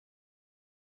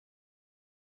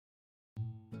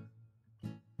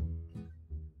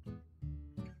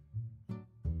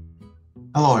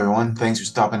Hello, everyone. Thanks for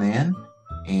stopping in.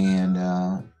 And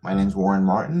my name's Warren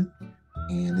Martin.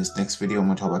 And this next video, I'm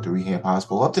going to talk about the rehab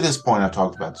hospital. Up to this point, I've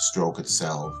talked about the stroke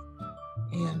itself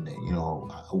and,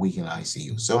 a week in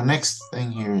ICU. So next thing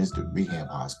here is the rehab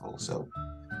hospital.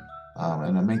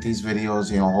 And I make these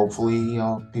videos, hopefully,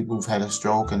 people who've had a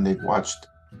stroke and they've watched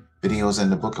videos in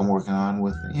the book I'm working on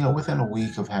within a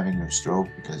week of having their stroke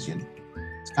because,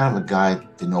 it's kind of a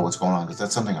guide to know what's going on because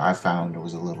that's something I found there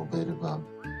was a little bit of a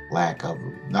lack of,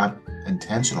 not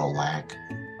intentional lack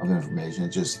of information. You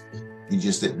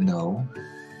just didn't know.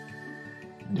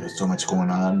 There's so much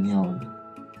going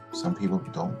on. Some people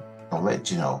don't let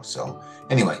you know. So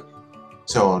anyway,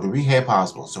 so the rehab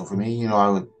hospital. So for me,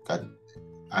 got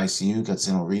ICU, got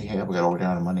sent to rehab. We got over there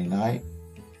on a Monday night.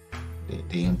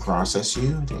 They in-process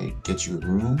you. They get you a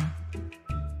room,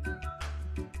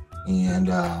 and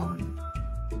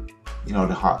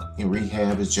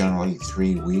rehab is generally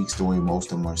 3 weeks, the way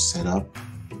most of them are set up.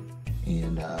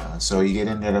 And so you get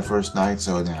in there the first night.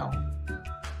 So now,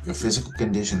 your physical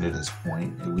condition to this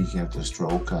point, a week after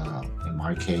stroke, in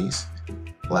my case,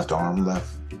 left arm,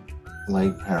 left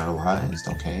leg paralyzed.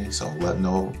 Okay, so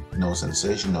no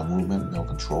sensation, no movement, no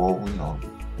control.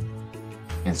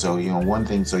 And so one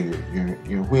thing. So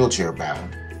you're wheelchair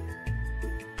bound.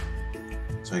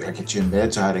 So I got to get you in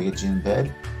bed. So how to get you in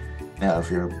bed? Now,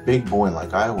 if you're a big boy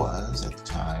like I was at the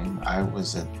time, I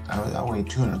weighed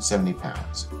 270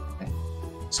 pounds. Okay?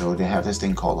 So they have this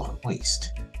thing called a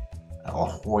hoist, a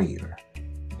Hoyer,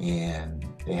 and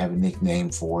they have a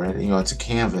nickname for it. It's a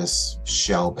canvas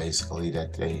shell basically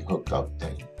that they hook up.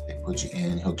 They put you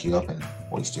in, hook you up, and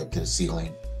hoist you up to the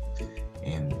ceiling,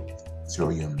 and throw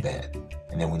you in bed.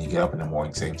 And then when you get up in the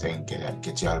morning, same thing,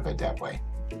 get you out of bed that way.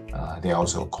 They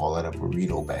also call it a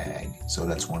burrito bag. So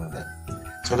that's one of the.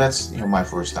 So that's my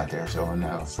first night there. So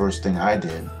now first thing I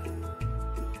did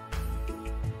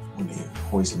when they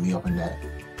hoisted me up in that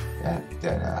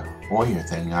Hoyer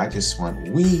thing, I just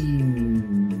went wee.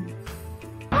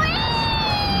 So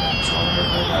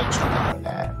everybody got jumping on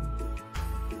that.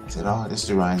 I said, "Oh, this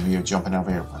reminds me of jumping off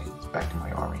airplanes back in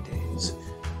my army days."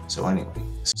 So anyway,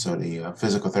 so the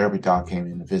physical therapy doc came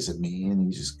in to visit me, and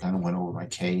he just kind of went over my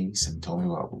case and told me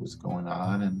what was going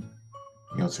on, and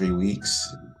 3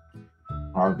 weeks.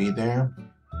 Probably be there.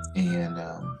 And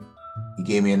he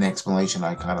gave me an explanation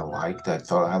I kind of liked. I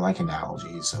thought I like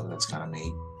analogies, so that's kind of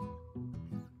me.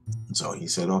 So he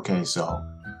said, okay, so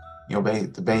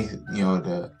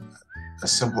the a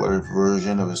simpler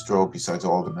version of a stroke, besides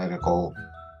all the medical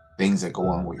things that go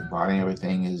on with your body and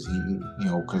everything, is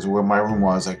because where my room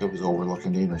was, like, it was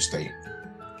overlooking the interstate.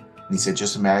 And he said,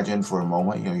 just imagine for a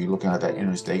moment, you're looking at that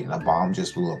interstate and a bomb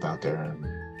just blew up out there and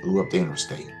blew up the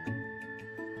interstate.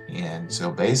 And so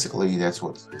basically that's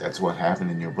what happened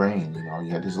in your brain.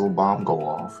 You had this little bomb go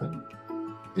off and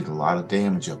did a lot of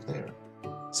damage up there.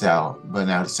 So, but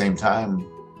now at the same time,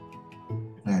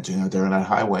 imagine out there on that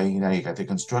highway, you got the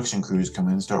construction crews come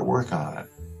in and start working on it.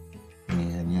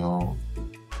 And,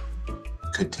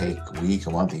 could take a week, a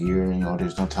month, a year,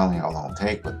 there's no telling how long it'll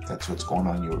take, but that's what's going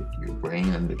on in your brain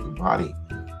and your body.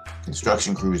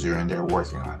 Construction crews are in there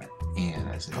working on it. And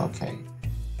I said, okay.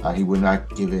 He would not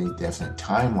give a definite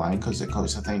timeline because, of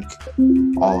course, I think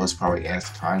all of us probably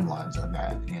asked timelines on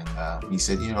that. And he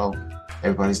said,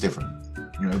 everybody's different.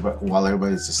 While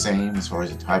everybody's the same as far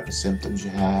as the type of symptoms you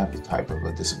have, the type of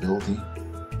a disability,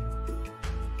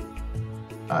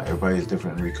 everybody's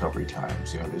different in recovery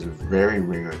times. There's very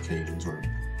rare occasions where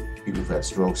people who've had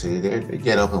strokes, they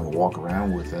get up and walk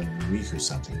around within a week or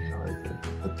something.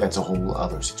 But that's a whole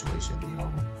other situation.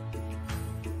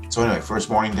 So anyway, first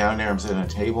morning down there, I'm sitting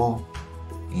at a table,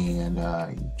 and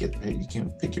you can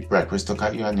pick your breakfast. They'll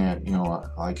cut you on there,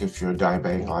 like if you're a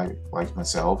diabetic like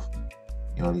myself,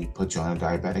 they put you on a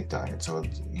diabetic diet. So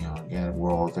again,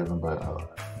 we're all different, but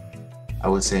I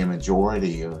would say a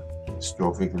majority of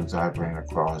stroke victims I've ran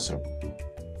across are,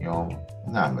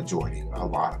 not a majority, a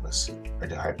lot of us are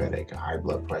diabetic, high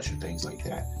blood pressure, things like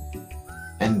that.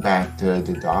 And back to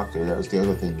the doctor, that was the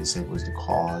other thing he said was the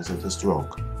cause of the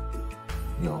stroke.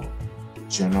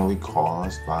 Generally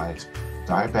caused by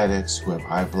diabetics who have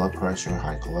high blood pressure,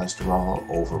 high cholesterol,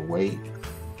 overweight.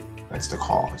 That's the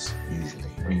cause,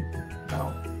 usually.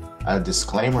 A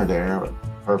disclaimer there,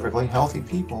 perfectly healthy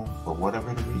people, for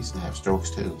whatever the reason, have strokes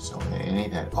too. So it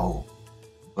ain't that,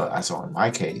 but I saw in my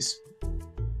case,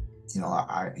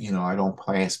 I don't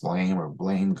place blame or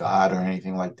blame God or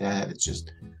anything like that. It's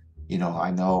just,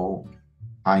 I know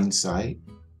hindsight,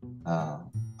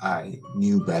 I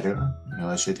knew better.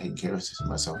 I should take care of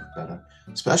myself better.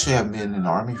 Especially I've been in the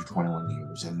Army for 21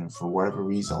 years. And for whatever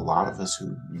reason, a lot of us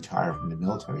who retire from the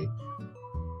military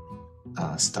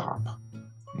stop.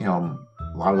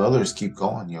 a lot of others keep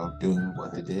going, doing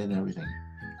what they did and everything,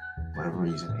 whatever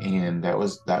reason. And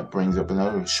that brings up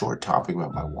another short topic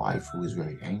about my wife, who was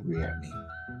very angry at me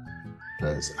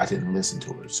because I didn't listen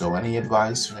to her. So any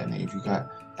advice, and if you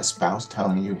got a spouse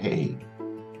telling you, hey,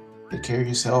 take care of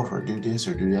yourself or do this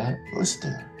or do that, listen to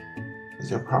them, because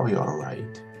they're probably all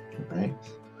right.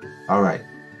 All right.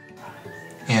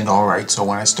 And all right, so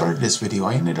when I started this video,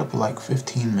 I ended up with like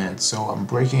 15 minutes, so I'm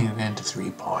breaking it into 3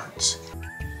 parts.